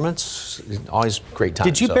performance. Always great time.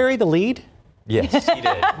 Did you bury the lead? Yes, he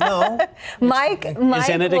did. No. Mike is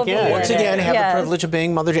in it again. Once again, have the privilege of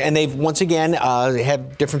being Mother, and they've once again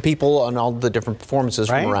had different people on all the different performances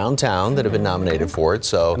from around town that have been nominated for it.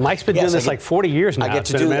 So and Mike's been doing this like 40 years now. I get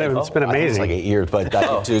to do that. It's been amazing. It's like 8 years, but I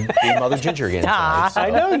get to be Mother Ginger again. I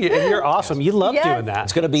know you're awesome. You love doing that.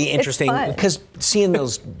 It's going to be interesting because seeing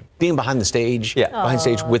those being behind the stage, behind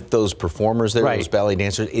stage with those performers there, those ballet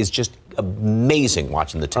dancers, is just amazing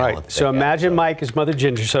watching the talent. Right. So imagine Mike as Mother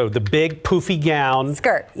Ginger. So the big poofy gown,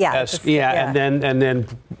 skirt, and then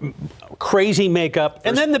crazy makeup,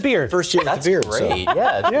 and then the beard. First year with the beard. Great.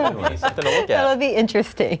 So. Something to look at. That'll be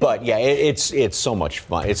interesting. But yeah, it's so much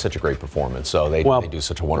fun. It's such a great performance. So they do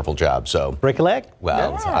such a wonderful job. So break a leg?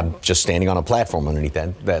 Well, I'm just standing on a platform underneath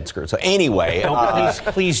that skirt. So anyway,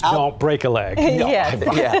 please don't break a leg. No,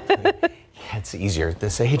 yeah. It's easier at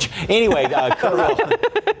this age. Anyway,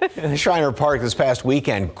 Shriner Park this past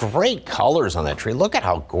weekend, great colors on that tree. Look at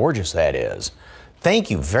how gorgeous that is.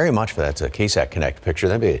 Thank you very much for that KSAT Connect picture.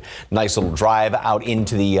 That'd be a nice little drive out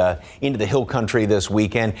into the hill country this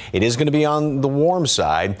weekend. It is going to be on the warm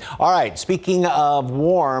side. All right, speaking of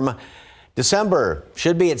warm, December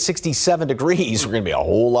should be at 67 degrees. We're going to be a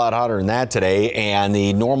whole lot hotter than that today, and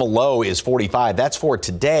the normal low is 45. That's for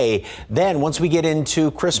today. Then once we get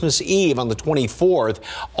into Christmas Eve on the 24th,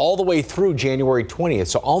 all the way through January 20th,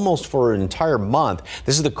 so almost for an entire month,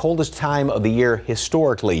 this is the coldest time of the year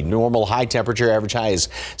historically. Normal high temperature, average high is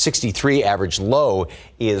 63, average low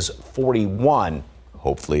is 41.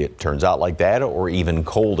 Hopefully it turns out like that or even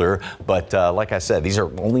colder. But like I said, these are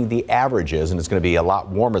only the averages, and it's going to be a lot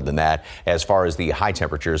warmer than that as far as the high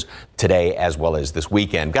temperatures today as well as this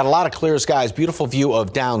weekend. Got a lot of clear skies, beautiful view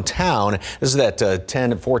of downtown. This is that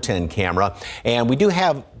 410 camera. And we do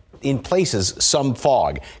have in places some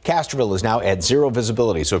fog. Castroville is now at 0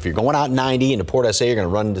 visibility. So if you're going out 90 into Port SA, you're going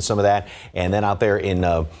to run into some of that. And then out there in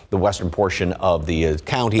the western portion of the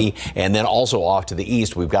county, and then also off to the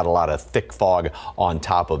east, we've got a lot of thick fog on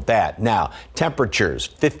top of that. Now, temperatures,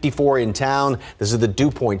 54 in town. This is the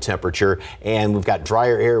dew point temperature, and we've got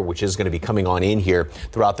drier air, which is going to be coming on in here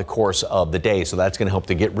throughout the course of the day. So that's going to help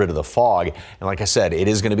to get rid of the fog. And like I said, it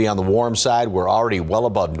is going to be on the warm side. We're already well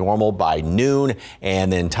above normal by noon,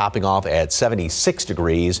 and then topping off at 76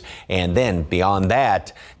 degrees. And then beyond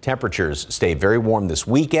that, temperatures stay very warm this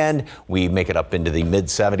weekend. We make it up into the mid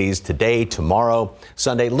 70s today, tomorrow,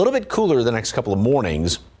 Sunday. A little bit cooler the next couple of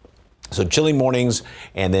mornings. So chilly mornings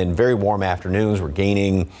and then very warm afternoons. We're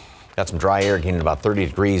got some dry air, gaining about 30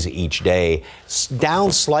 degrees each day.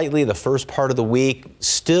 Down slightly the first part of the week.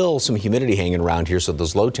 Still some humidity hanging around here, so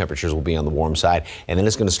those low temperatures will be on the warm side. And then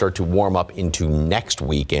it's going to start to warm up into next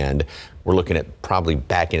weekend. We're looking at probably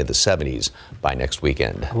back into the 70s by next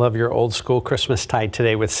weekend. I love your old school Christmas tide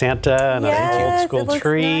today with Santa and an old school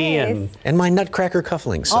tree. Nice. And my nutcracker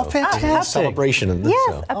cufflinks. So fantastic. Celebration of this.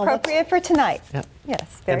 Yes, appropriate for tonight. Yep.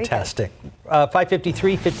 Yes, very fantastic.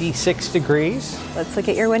 553, 56 degrees. Let's look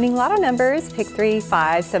at your winning lotto numbers. Pick 3,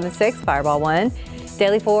 5, 7, 6, Fireball 1.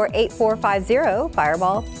 Daily 4, 8, 4, 5, 0,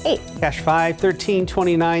 Fireball 8. Cash 5, 13,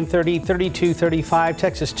 29, 30, 32, 35.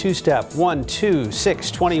 Texas two-step 1, 2,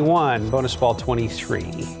 6, 21. Bonus ball 23.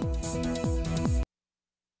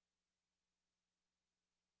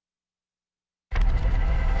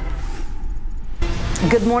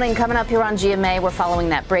 Good morning. Coming up here on GMA, we're following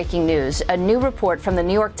that breaking news. A new report from the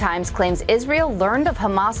New York Times claims Israel learned of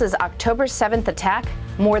Hamas's October 7th attack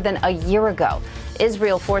more than a year ago.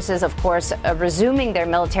 Israel forces, of course, resuming their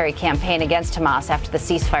military campaign against Hamas after the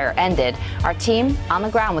ceasefire ended. Our team on the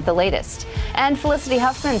ground with the latest. And Felicity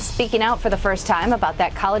Huffman speaking out for the first time about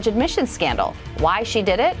that college admissions scandal, why she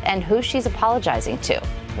did it, and who she's apologizing to.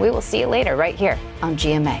 We will see you later right here on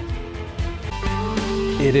GMA.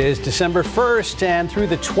 It is December 1st, and through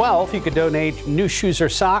the 12th, you could donate new shoes or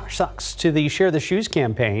socks to the Share the Shoes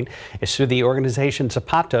campaign. It's through the organization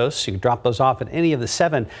Zapatos. You can drop those off at any of the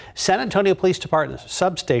 7 San Antonio Police Department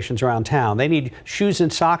substations around town. They need shoes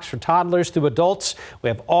and socks for toddlers through adults. We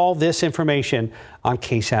have all this information on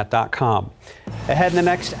KSAT.com. Ahead in the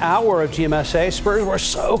next hour of GMSA, Spurs were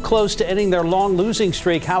so close to ending their long losing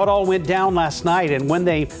streak, how it all went down last night, and when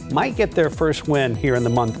they might get their first win here in the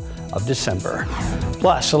month of December.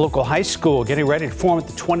 Plus, a local high school getting ready to perform at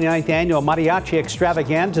the 29th annual Mariachi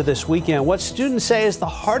Extravaganza this weekend. What students say is the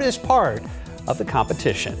hardest part of the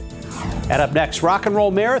competition. And up next, Rock and Roll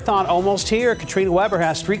Marathon almost here. Katrina Weber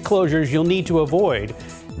has street closures you'll need to avoid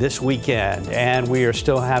this weekend. And we are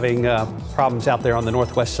still having problems out there on the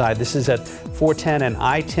northwest side. This is at 410 and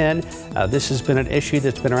I-10. This has been an issue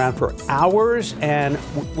that's been around for hours, and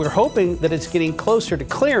we're hoping that it's getting closer to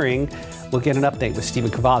clearing. We'll get an update with Stephen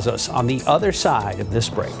Cavazos on the other side of this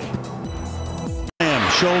break.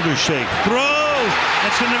 shoulder shake. Throws.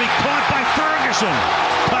 That's going to be caught by Ferguson.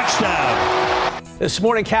 Touchdown. This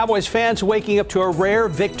morning, Cowboys fans waking up to a rare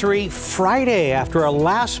victory Friday after a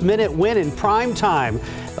last-minute win in prime time.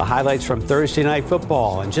 The highlights from Thursday Night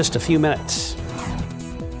Football in just a few minutes.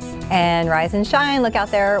 And rise and shine, look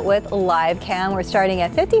out there with live cam. We're starting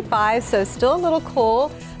at 55, so still a little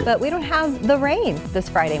cool, but we don't have the rain this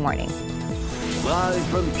Friday morning. Live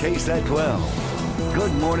from KSAT 12.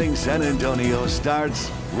 Good Morning San Antonio starts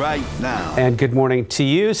right now. And good morning to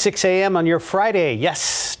you. 6 a.m. on your Friday.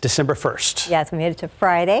 Yes, December 1st. Yes, we made it to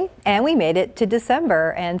Friday and we made it to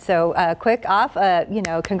December. And so quick off,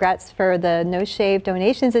 congrats for the No Shave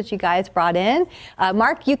donations that you guys brought in.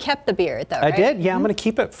 Mark, you kept the beard though, right? I did. Yeah, I'm going to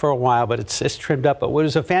keep it for a while, but it's trimmed up. But it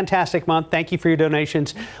was a fantastic month. Thank you for your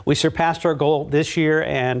donations. We surpassed our goal this year,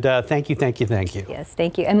 and thank you. Yes,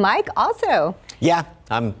 thank you. And Mike also. Yeah,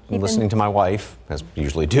 I'm listening to my wife, as we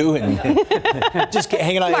usually do, and just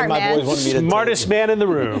hanging on. Smart my man. boys wanted me to Smartest man in the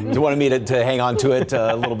room. They wanted me to hang on to it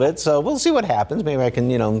a little bit, so we'll see what happens. Maybe I can,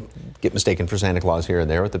 get mistaken for Santa Claus here and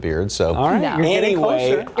there with the beard. So all right, you're getting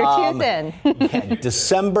closer. You're too thin. Yeah,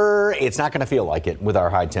 December, it's not going to feel like it with our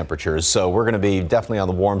high temperatures, so we're going to be definitely on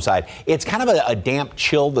the warm side. It's kind of a damp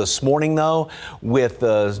chill this morning, though, with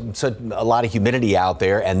a lot of humidity out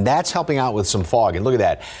there, and that's helping out with some fog. And look at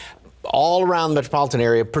that. All around the metropolitan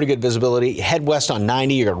area, pretty good visibility. Head west on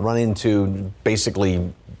 90, you're going to run into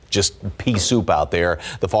basically just pea soup out there.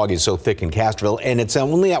 The fog is so thick in Castroville, and it's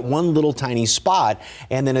only at one little tiny spot,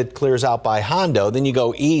 and then it clears out by Hondo. Then you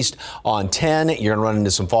go east on 10. You're going to run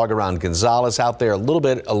into some fog around Gonzales out there, a little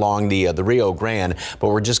bit along the Rio Grande, but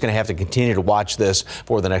we're just going to have to continue to watch this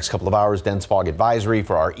for the next couple of hours. Dense fog advisory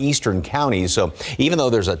for our eastern counties. So even though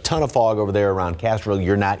there's a ton of fog over there around Castroville,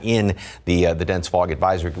 you're not in the dense fog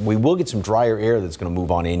advisory. We will get some drier air that's going to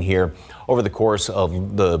move on in here over the course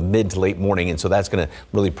of the mid to late morning, and so that's going to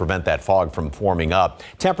really prevent that fog from forming up.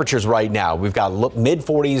 Temperatures right now, we've got mid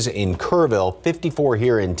 40s in Kerrville, 54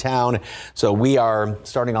 here in town, so we are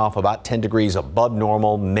starting off about 10 degrees above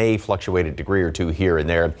normal, may fluctuate a degree or two here and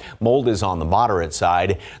there. Mold is on the moderate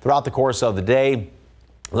side. Throughout the course of the day,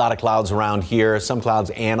 a lot of clouds around here, some clouds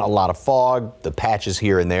and a lot of fog, the patches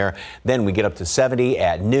here and there. Then we get up to 70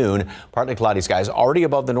 at noon. Partly cloudy skies, already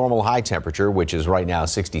above the normal high temperature, which is right now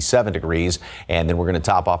 67 degrees. And then we're going to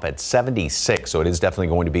top off at 76. So it is definitely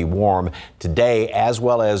going to be warm today as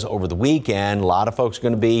well as over the weekend. A lot of folks are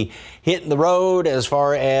going to be hitting the road as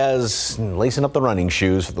far as lacing up the running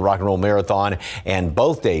shoes for the Rock and Roll Marathon. And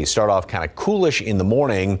both days start off kind of coolish in the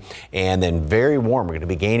morning and then very warm. We're going to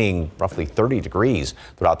be gaining roughly 30 degrees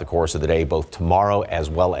throughout the course of the day, both tomorrow as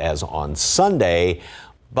well as on Sunday.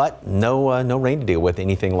 But no rain to deal with,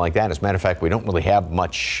 anything like that. As a matter of fact, we don't really have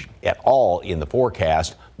much at all in the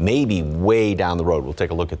forecast. Maybe way down the road. We'll take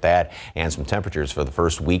a look at that and some temperatures for the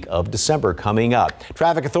first week of December coming up.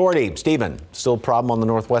 Traffic Authority, Stephen, still a problem on the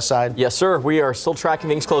northwest side? Yes, sir. We are still tracking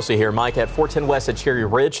things closely here, Mike, at 410 West at Cherry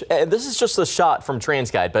Ridge. And this is just a shot from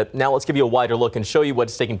TransGuide, but now let's give you a wider look and show you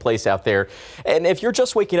what's taking place out there. And if you're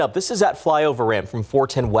just waking up, this is that flyover ramp from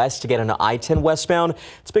 410 West to get into I-10 westbound.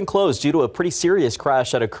 It's been closed due to a pretty serious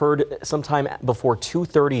crash that occurred sometime before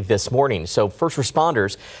 2:30 this morning. So first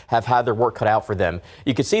responders have had their work cut out for them.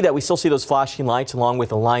 You can see that we still see those flashing lights along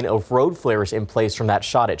with a line of road flares in place from that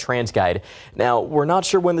shot at TransGuide. Now, we're not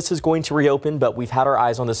sure when this is going to reopen, but we've had our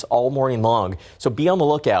eyes on this all morning long, so be on the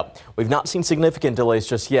lookout. We've not seen significant delays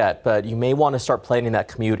just yet, but you may want to start planning that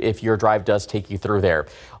commute if your drive does take you through there.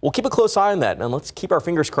 We'll keep a close eye on that, and let's keep our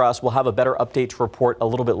fingers crossed. We'll have a better update to report a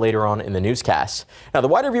little bit later on in the newscast. Now, the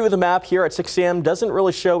wider view of the map here at 6 a.m. doesn't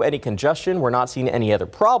really show any congestion. We're not seeing any other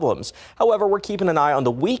problems. However, we're keeping an eye on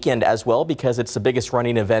the weekend as well because it's the biggest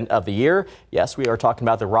running event of the year. Yes, we are talking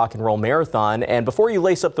about the Rock and Roll Marathon. And before you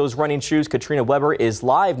lace up those running shoes, Katrina Weber is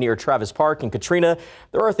live near Travis Park. And Katrina,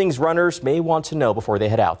 there are things runners may want to know before they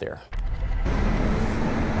head out there.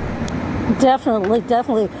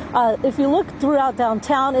 Definitely. If you look throughout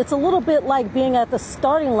downtown, it's a little bit like being at the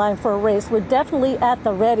starting line for a race. We're definitely at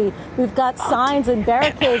the ready. We've got signs and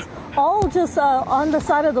barricades all just on the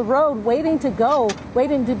side of the road waiting to go,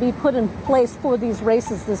 waiting to be put in place for these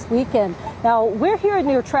races this weekend. Now, we're here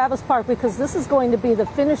near Travis Park because this is going to be the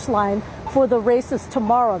finish line for the races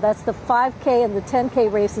tomorrow. That's the 5K and the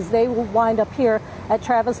 10K races. They will wind up here at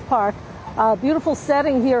Travis Park. Beautiful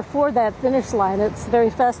setting here for that finish line. It's very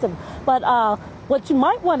festive. But what you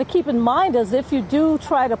might want to keep in mind is if you do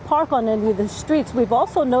try to park on any of the streets, we've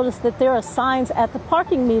also noticed that there are signs at the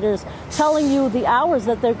parking meters telling you the hours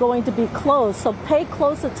that they're going to be closed. So pay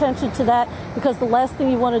close attention to that because the last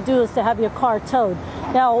thing you want to do is to have your car towed.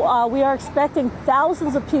 Now, we are expecting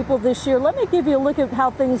thousands of people this year. Let me give you a look at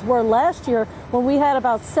how things were last year when we had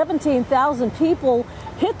about 17,000 people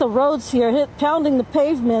hit the roads here, pounding the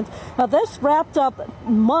pavement. Now, this wrapped up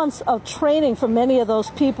months of training for many of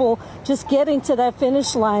those people just getting to that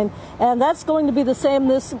finish line. And that's going to be the same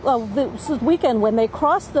this weekend. When they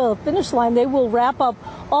cross the finish line, they will wrap up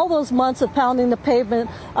all those months of pounding the pavement,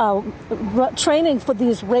 training for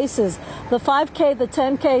these races. The 5K, the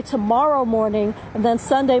 10K tomorrow morning, and then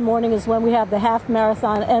Sunday morning is when we have the half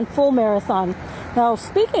marathon and full marathon. Now,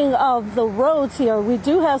 speaking of the roads here, we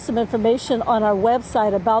do have some information on our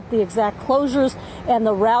website about the exact closures and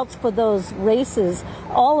the routes for those races.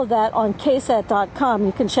 All of that on KSAT.com.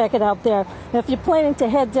 You can check it out there. Now, if you're planning to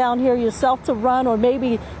head down here yourself to run, or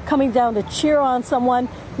maybe coming down to cheer on someone,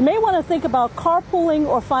 you may want to think about carpooling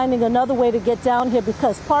or finding another way to get down here,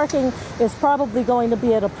 because parking is probably going to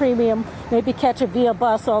be at a premium. Maybe catch a via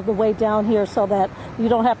bus all the way down here so that you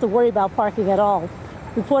don't have to worry about parking at all.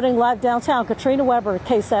 Reporting live downtown, Katrina Weber,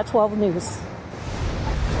 KSAT 12 News.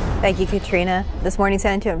 Thank you, Katrina. This morning,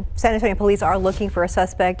 San Antonio police are looking for a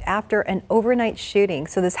suspect after an overnight shooting.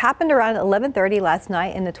 So this happened around 11:30 last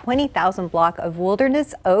night in the 20,000 block of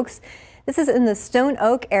Wilderness Oaks. This is in the Stone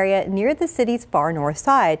Oak area near the city's far north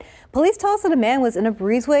side. Police tell us that a man was in a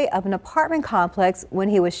breezeway of an apartment complex when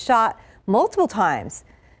he was shot multiple times.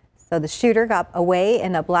 So the shooter got away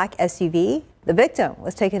in a black SUV. The victim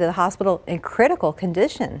was taken to the hospital in critical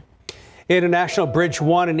condition. International Bridge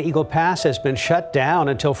 1 in Eagle Pass has been shut down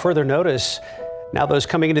until further notice. Now those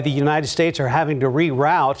coming into the United States are having to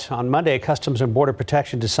reroute. On Monday, Customs and Border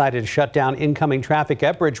Protection decided to shut down incoming traffic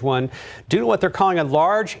at Bridge 1 due to what they're calling a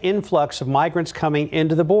large influx of migrants coming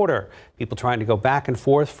into the border. People trying to go back and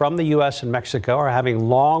forth from the U.S. and Mexico are having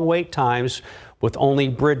long wait times with only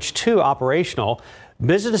Bridge 2 operational.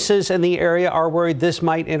 Businesses in the area are worried this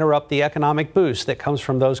might interrupt the economic boost that comes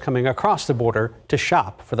from those coming across the border to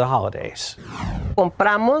shop for the holidays.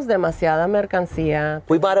 Compramos demasiada mercancía.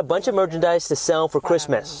 We bought a bunch of merchandise to sell for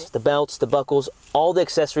Christmas. The belts, the buckles, all the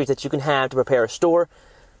accessories that you can have to prepare a store.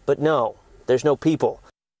 But no, there's no people.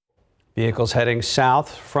 Vehicles heading south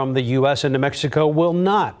from the U.S. into Mexico will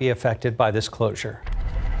not be affected by this closure.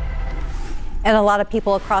 And a lot of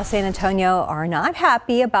people across San Antonio are not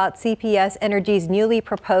happy about CPS Energy's newly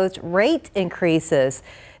proposed rate increases.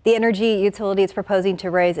 The energy utility is proposing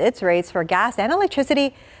to raise its rates for gas and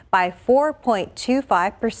electricity by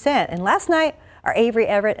 4.25%. And last night, our Avery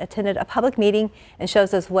Everett attended a public meeting and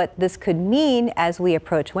shows us what this could mean as we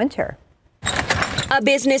approach winter. A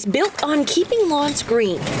business built on keeping lawns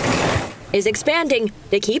green is expanding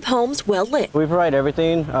to keep homes well lit. We provide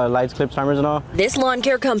everything, lights, clips, timers, and all. This lawn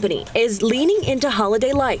care company is leaning into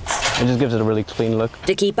holiday lights. It just gives it a really clean look.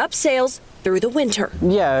 To keep up sales through the winter.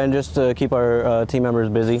 Yeah, and just to keep our team members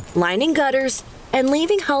busy. Lining gutters and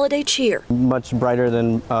leaving holiday cheer. Much brighter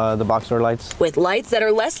than the box store lights. With lights that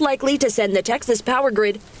are less likely to send the Texas power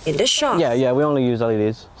grid into shock. Yeah, we only use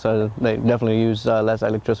LEDs, so they definitely use less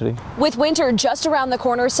electricity. With winter just around the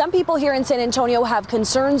corner, some people here in San Antonio have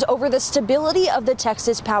concerns over the stability of the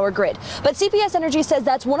Texas power grid. But CPS Energy says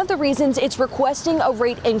that's one of the reasons it's requesting a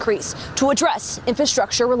rate increase to address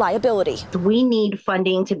infrastructure reliability. We need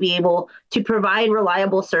funding to be able to provide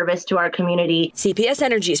reliable service to our community. CPS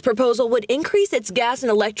Energy's proposal would increase its gas and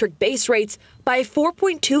electric base rates by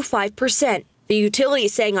 4.25%. The utility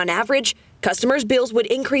is saying on average, customers' bills would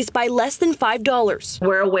increase by less than $5.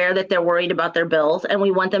 We're aware that they're worried about their bills, and we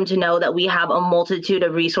want them to know that we have a multitude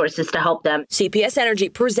of resources to help them. CPS Energy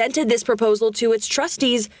presented this proposal to its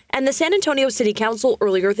trustees and the San Antonio City Council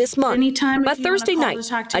earlier this month. But Thursday night,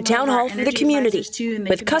 a town hall for the community,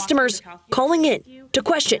 with customers calling in to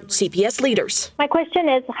question CPS leaders. My question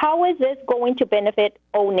is, how is this going to benefit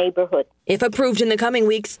our neighborhood? If approved in the coming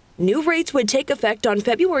weeks, new rates would take effect on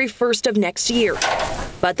February 1st of next year.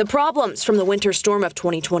 But the problems from the winter storm of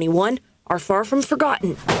 2021 are far from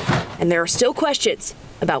forgotten, and there are still questions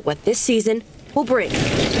about what this season will bring.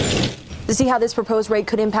 To see how this proposed rate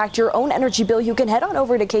could impact your own energy bill, you can head on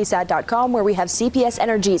over to KSAT.com, where we have CPS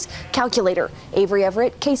Energy's calculator. Avery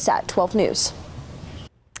Everett, KSAT 12 News.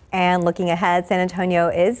 And looking ahead, San Antonio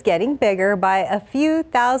is getting bigger by a few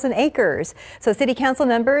thousand acres. So city council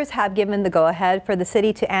members have given the go-ahead for the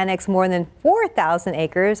city to annex more than 4,000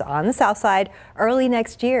 acres on the south side early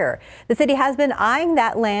next year. The city has been eyeing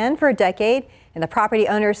that land for a decade, and the property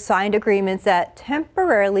owners signed agreements that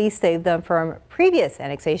temporarily saved them from previous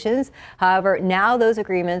annexations. However, now those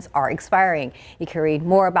agreements are expiring. You can read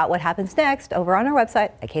more about what happens next over on our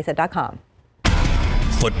website at KSAT.com.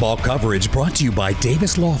 Football coverage brought to you by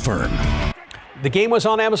Davis Law Firm. The game was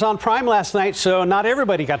on Amazon Prime last night, so not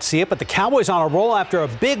everybody got to see it, but the Cowboys on a roll after a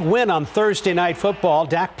big win on Thursday Night Football.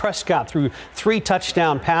 Dak Prescott threw 3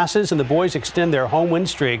 touchdown passes, and the boys extend their home win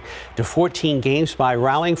streak to 14 games by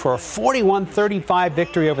rallying for a 41-35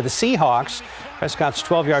 victory over the Seahawks. Prescott's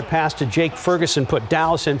 12-yard pass to Jake Ferguson put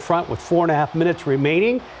Dallas in front with 4.5 minutes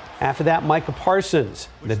remaining. After that, Micah Parsons,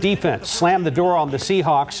 the defense, slammed the door on the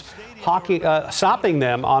Seahawks, stopping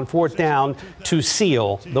them on 4th down to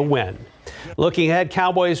seal the win. Looking ahead,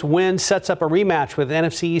 Cowboys win sets up a rematch with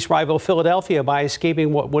NFC East rival Philadelphia by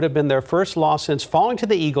escaping what would have been their first loss since falling to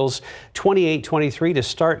the Eagles 28-23 to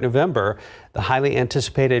start November. The highly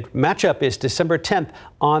anticipated matchup is December 10th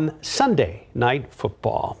on Sunday Night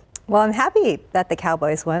Football. Well, I'm happy that the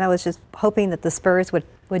Cowboys won. I was just hoping that the Spurs would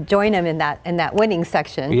join them in that winning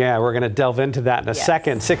section. Yeah, we're going to delve into that in a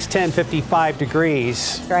second. 6:10, 55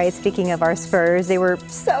 degrees. Right. Speaking of our Spurs, they were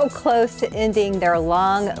so close to ending their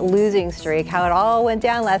long losing streak. How it all went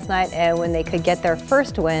down last night, and when they could get their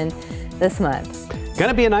first win this month. Going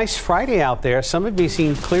to be a nice Friday out there. Some of you have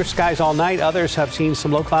seen clear skies all night. Others have seen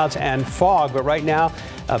some low clouds and fog. But right now,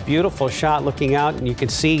 a beautiful shot looking out, and you can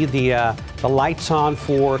see the lights on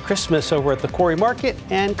for Christmas over at the Quarry Market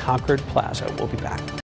and Concord Plaza. We'll be back.